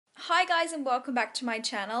Hi guys and welcome back to my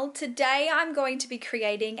channel. Today I'm going to be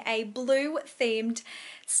creating a blue themed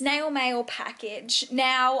snail mail package.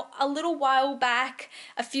 Now, a little while back,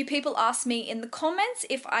 a few people asked me in the comments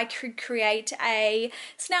if I could create a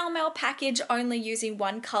snail mail package only using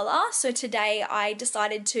one color. So today I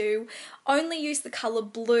decided to only use the color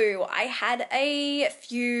blue. I had a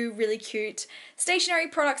few really cute stationery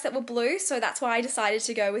products that were blue, so that's why I decided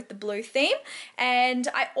to go with the blue theme. And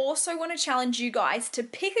I also want to challenge you guys to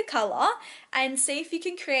pick a color and see if you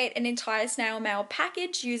can create an entire snail mail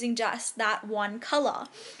package using just that one color.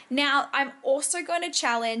 Now, I'm also going to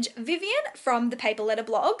challenge Vivian from the Paper Letter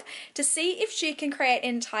blog to see if she can create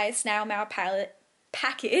an entire snail mail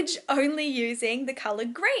package only using the color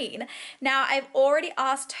green. Now, I've already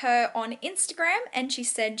asked her on Instagram and she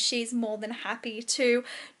said she's more than happy to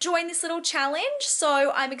join this little challenge,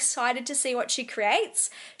 so I'm excited to see what she creates.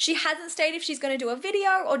 She hasn't stated if she's going to do a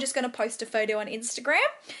video or just going to post a photo on Instagram,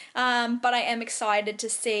 but I am excited to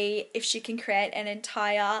see if she can create an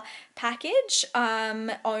entire package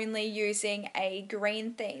only using a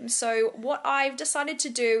green theme. So what I've decided to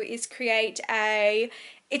do is create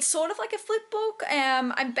it's sort of like a flip book.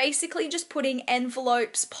 I'm basically just putting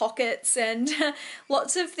envelopes, pockets, and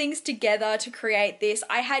lots of things together to create this.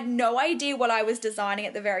 I had no idea what I was designing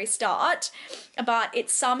at the very start, but it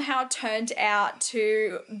somehow turned out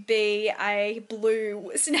to be a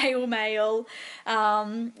blue snail mail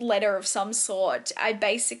letter of some sort. I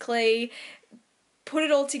basically put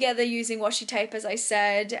it all together using washi tape, as I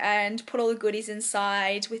said, and put all the goodies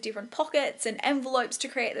inside with different pockets and envelopes to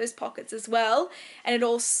create those pockets as well, and it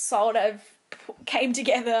all sort of came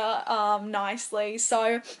together nicely.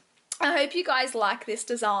 So I hope you guys like this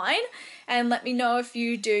design and let me know if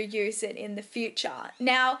you do use it in the future.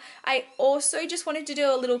 Now, I also just wanted to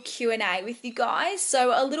do a little Q&A with you guys.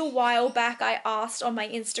 So a little while back I asked on my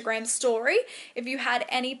Instagram story if you had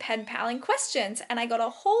any pen paling questions, and I got a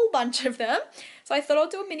whole bunch of them. So I thought I'll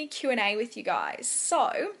do a mini Q&A with you guys.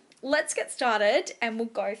 So let's get started and we'll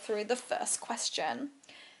go through the first question.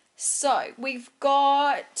 So we've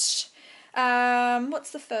got,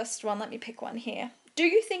 what's the first one? Let me pick one here. Do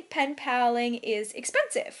you think pen paling is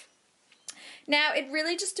expensive? Now, it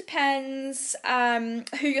really just depends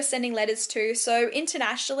who you're sending letters to. So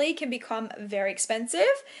internationally, it can become very expensive.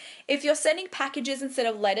 If you're sending packages instead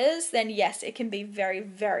of letters, then yes, it can be very,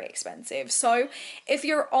 very expensive. So if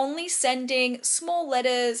you're only sending small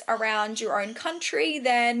letters around your own country,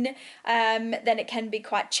 then it can be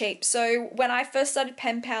quite cheap. So when I first started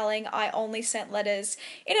pen paling, I only sent letters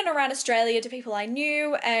in and around Australia to people I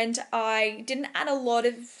knew, and I didn't add a lot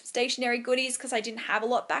of stationery goodies because I didn't have a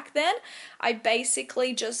lot back then. I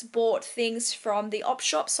basically just bought things from the op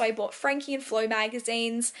shop. So I bought Frankie and Flo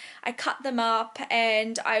magazines, I cut them up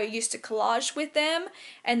and I used to collage with them,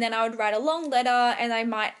 and then I would write a long letter and I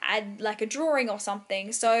might add like a drawing or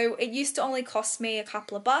something. So it used to only cost me a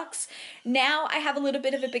couple of bucks. Now I have a little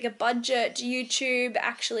bit of a bigger budget. YouTube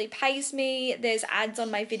actually pays me, there's ads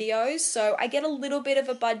on my videos, so I get a little bit of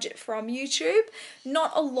a budget from YouTube.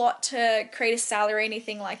 Not a lot to create a salary or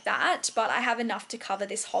anything like that, but I have enough to cover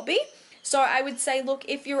this hobby. So I would say, look,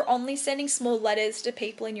 if you're only sending small letters to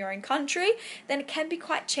people in your own country, then it can be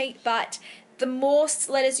quite cheap, but the more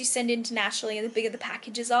letters you send internationally and the bigger the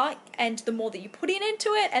packages are, and the more that you put into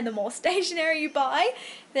it and the more stationery you buy,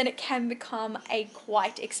 then it can become a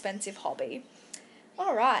quite expensive hobby.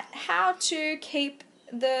 Alright, how to keep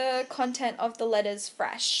the content of the letters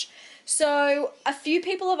fresh. So a few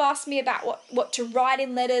people have asked me about what to write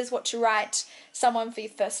in letters, what to write someone for your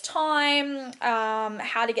first time,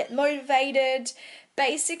 how to get motivated.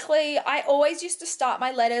 Basically, I always used to start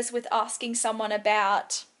my letters with asking someone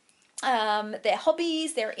about their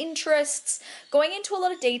hobbies, their interests, going into a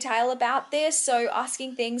lot of detail about this. So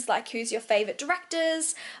asking things like, who's your favorite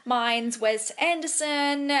directors? Mine's Wes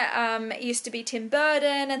Anderson, it used to be Tim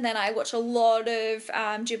Burton, and then I watch a lot of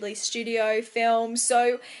Ghibli studio films.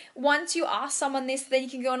 So once you ask someone this, then you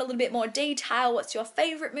can go in a little bit more detail. What's your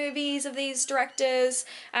favorite movies of these directors?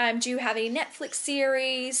 Do you have any Netflix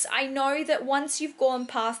series? I know that once you've gone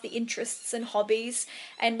past the interests and hobbies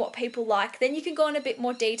and what people like, then you can go in a bit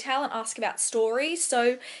more detail and ask about stories.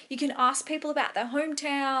 So you can ask people about their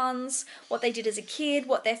hometowns, what they did as a kid,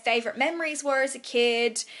 what their favorite memories were as a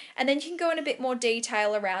kid, and then you can go in a bit more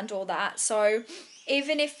detail around all that. So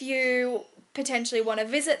even if you potentially want to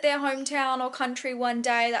visit their hometown or country one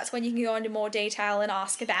day, that's when you can go into more detail and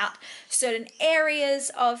ask about certain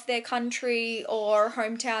areas of their country or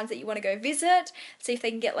hometowns that you want to go visit, see if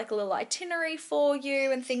they can get like a little itinerary for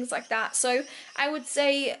you and things like that. So I would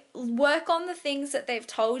say work on the things that they've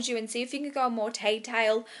told you and see if you can go in more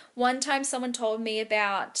detail. One time someone told me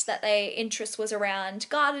about that their interest was around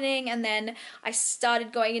gardening, and then I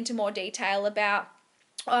started going into more detail about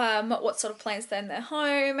what sort of plants they had in their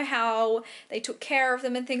home, how they took care of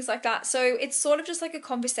them and things like that. So it's sort of just like a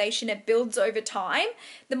conversation. It builds over time.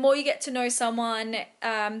 The more you get to know someone,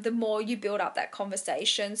 the more you build up that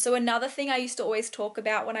conversation. So another thing I used to always talk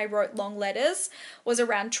about when I wrote long letters was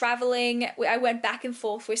around traveling. I went back and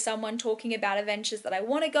forth with someone talking about adventures that I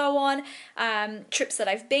want to go on, trips that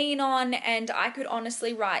I've been on, and I could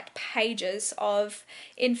honestly write pages of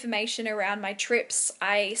information around my trips.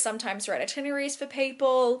 I sometimes write itineraries for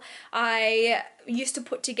people. I used to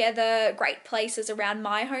put together great places around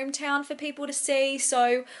my hometown for people to see.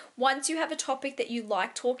 So once you have a topic that you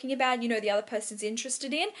like talking about, you know the other person's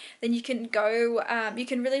interested in, then you can go, you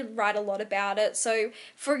can really write a lot about it. So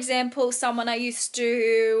for example, someone I used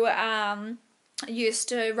to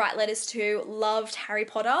write letters to loved Harry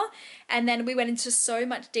Potter, and then we went into so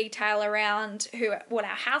much detail around what our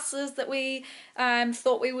houses that we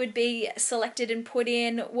thought we would be selected and put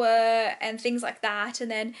in were, and things like that.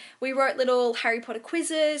 And then we wrote little Harry Potter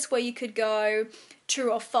quizzes where you could go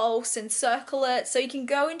true or false and circle it, so you can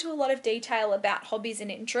go into a lot of detail about hobbies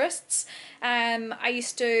and interests. I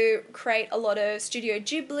used to create a lot of Studio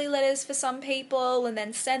Ghibli letters for some people and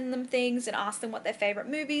then send them things and ask them what their favourite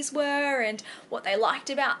movies were and what they liked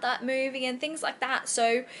about that movie and things like that.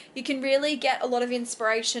 So you can really get a lot of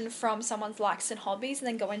inspiration from someone's likes and hobbies and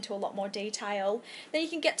then go into a lot more detail. Then you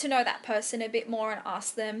can get to know that person a bit more and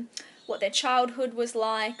ask them what their childhood was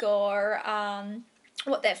like, or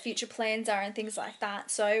what their future plans are and things like that.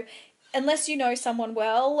 So unless you know someone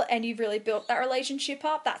well and you've really built that relationship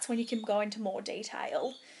up, that's when you can go into more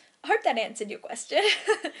detail. I hope that answered your question.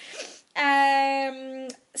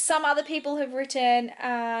 Some other people have written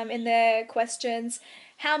in their questions,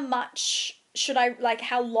 how much should I, like,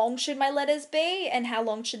 how long should my letters be and how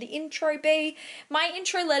long should the intro be? My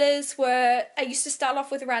intro letters were, I used to start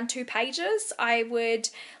off with around 2 pages. I would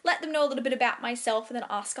let them know a little bit about myself and then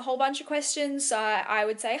ask a whole bunch of questions. I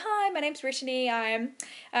would say, hi, my name's Brittany, I'm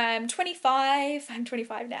 25, I'm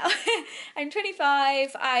 25 now. I'm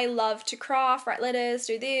 25, I love to craft, write letters,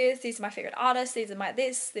 do this, these are my favourite artists, these are my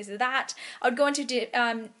this is that. I would go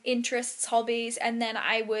into interests, hobbies, and then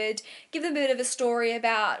I would give them a bit of a story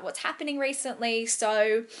about what's happening recently.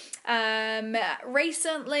 So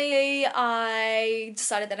recently I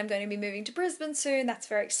decided that I'm going to be moving to Brisbane soon. That's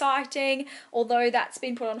very exciting. Although that's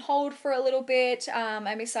been put on hold for a little bit,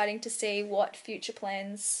 I'm excited to see what future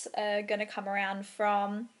plans are going to come around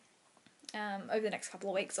from over the next couple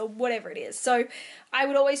of weeks or whatever it is. So I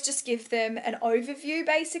would always just give them an overview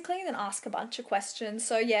basically and then ask a bunch of questions.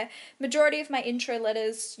 So yeah, majority of my intro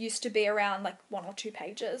letters used to be around like 1 or 2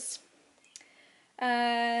 pages.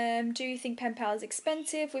 Do you think Penpal is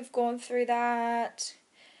expensive? We've gone through that.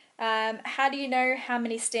 How do you know how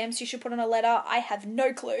many stamps you should put on a letter? I have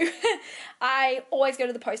no clue. I always go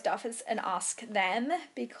to the post office and ask them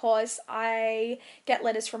because I get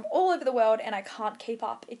letters from all over the world and I can't keep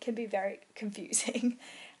up. It can be very confusing.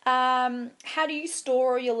 How do you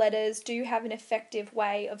store your letters? Do you have an effective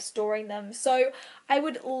way of storing them? So I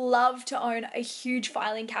would love to own a huge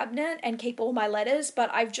filing cabinet and keep all my letters, but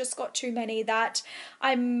I've just got too many that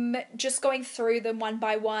I'm just going through them one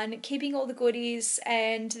by one, keeping all the goodies,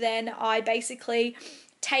 and then I basically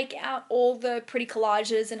take out all the pretty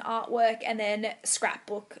collages and artwork and then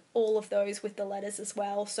scrapbook all of those with the letters as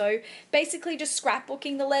well. So basically just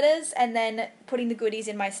scrapbooking the letters and then putting the goodies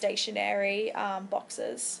in my stationery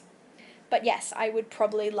boxes. But yes, I would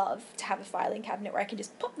probably love to have a filing cabinet where I can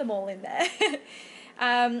just pop them all in there.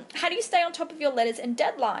 How do you stay on top of your letters and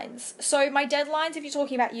deadlines? So my deadlines, if you're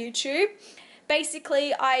talking about YouTube,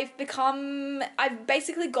 basically I've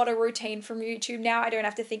basically got a routine from YouTube now. I don't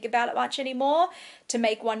have to think about it much anymore to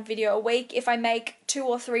make 1 video a week. If I make 2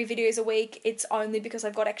 or 3 videos a week, it's only because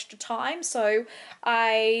I've got extra time. So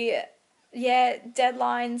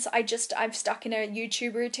deadlines, I'm stuck in a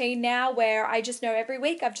YouTube routine now where I just know every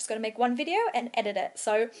week I've just got to make 1 video and edit it.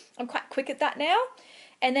 So I'm quite quick at that now.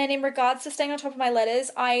 And then in regards to staying on top of my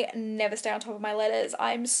letters, I never stay on top of my letters.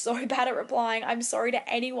 I'm so bad at replying. I'm sorry to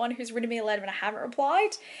anyone who's written me a letter and I haven't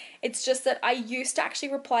replied. It's just that I used to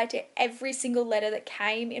actually reply to every single letter that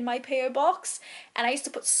came in my PO box, and I used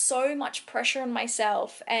to put so much pressure on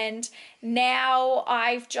myself. And now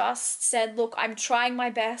I've just said, look, I'm trying my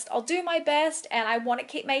best, I'll do my best, and I want to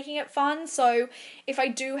keep making it fun. So if I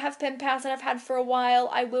do have pen pals that I've had for a while,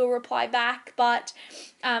 I will reply back, but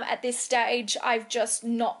at this stage I've just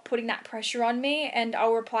not putting that pressure on me, and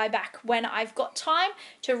I'll reply back when I've got time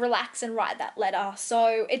to relax and write that letter.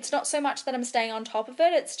 So it's not so much that I'm staying on top of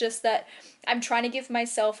it, it's just that I'm trying to give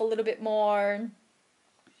myself a little bit more,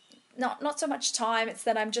 not so much time, it's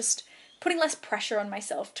that I'm just putting less pressure on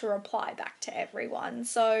myself to reply back to everyone.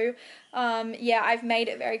 So yeah, I've made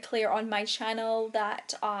it very clear on my channel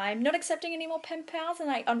that I'm not accepting any more pen pals,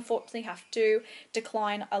 and I unfortunately have to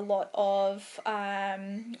decline a lot of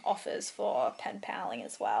offers for pen paling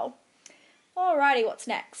as well. Alrighty, what's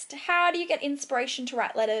next? How do you get inspiration to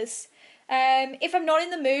write letters? If I'm not in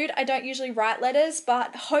the mood, I don't usually write letters,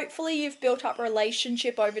 but hopefully you've built up a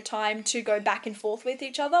relationship over time to go back and forth with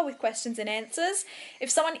each other with questions and answers. If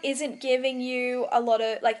someone isn't giving you a lot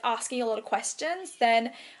of, like, asking a lot of questions,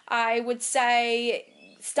 then I would say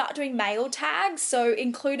start doing mail tags. So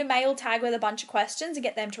include a mail tag with a bunch of questions and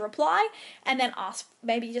get them to reply, and then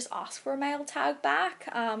maybe just ask for a mail tag back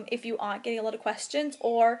if you aren't getting a lot of questions,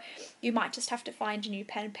 or you might just have to find a new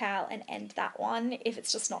pen pal and end that one if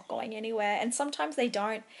it's just not going anywhere. And sometimes they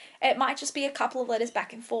don't. It might just be a couple of letters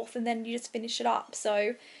back and forth and then you just finish it up.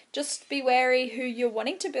 So just be wary who you're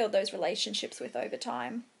wanting to build those relationships with over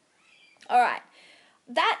time. Alright,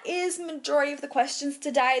 that is majority of the questions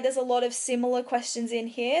today. There's a lot of similar questions in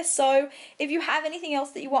here, so if you have anything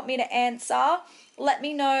else that you want me to answer, let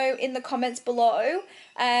me know in the comments below.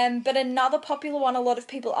 But another popular one a lot of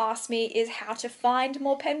people ask me is how to find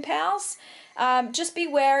more pen pals. Just be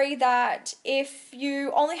wary that if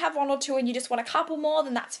you only have one or two and you just want a couple more,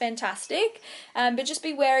 then that's fantastic. But just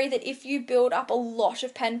be wary that if you build up a lot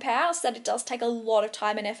of pen pals, that it does take a lot of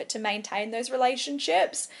time and effort to maintain those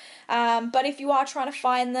relationships. But if you are trying to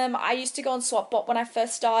find them, I used to go on Swapbot when I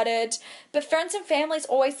first started, but friends and family is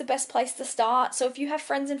always the best place to start. So if you have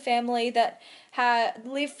friends and family that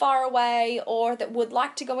live far away or that would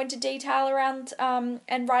like to go into detail around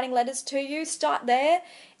and writing letters to you, start there.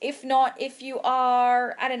 If not, if you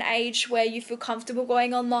are at an age where you feel comfortable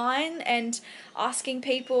going online and asking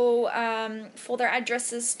people for their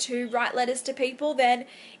addresses to write letters to people, then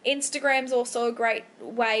Instagram's also a great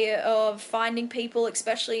way of finding people,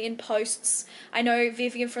 especially in posts. I know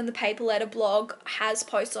Vivian from the Paper Letter blog has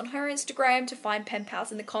posts on her Instagram to find pen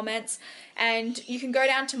pals in the comments, and you can go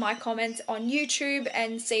down to my comments on YouTube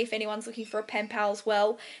and see if anyone's looking for a pen pal as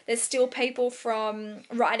well. There's still people from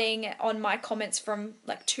writing on my comments from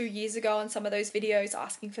like 2 years ago on some of those videos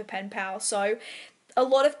asking for pen pals. So a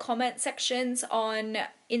lot of comment sections on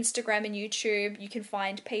Instagram and YouTube, you can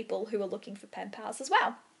find people who are looking for pen pals as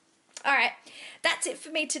well. Alright, that's it for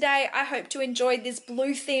me today. I hope you enjoyed this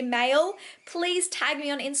blue theme mail. Please tag me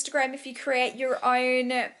on Instagram if you create your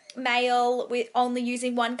own mail with only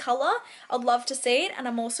using one colour. I'd love to see it, and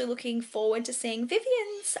I'm also looking forward to seeing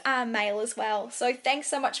Vivian's mail as well. So thanks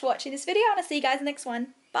so much for watching this video, and I'll see you guys in the next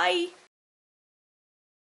one. Bye!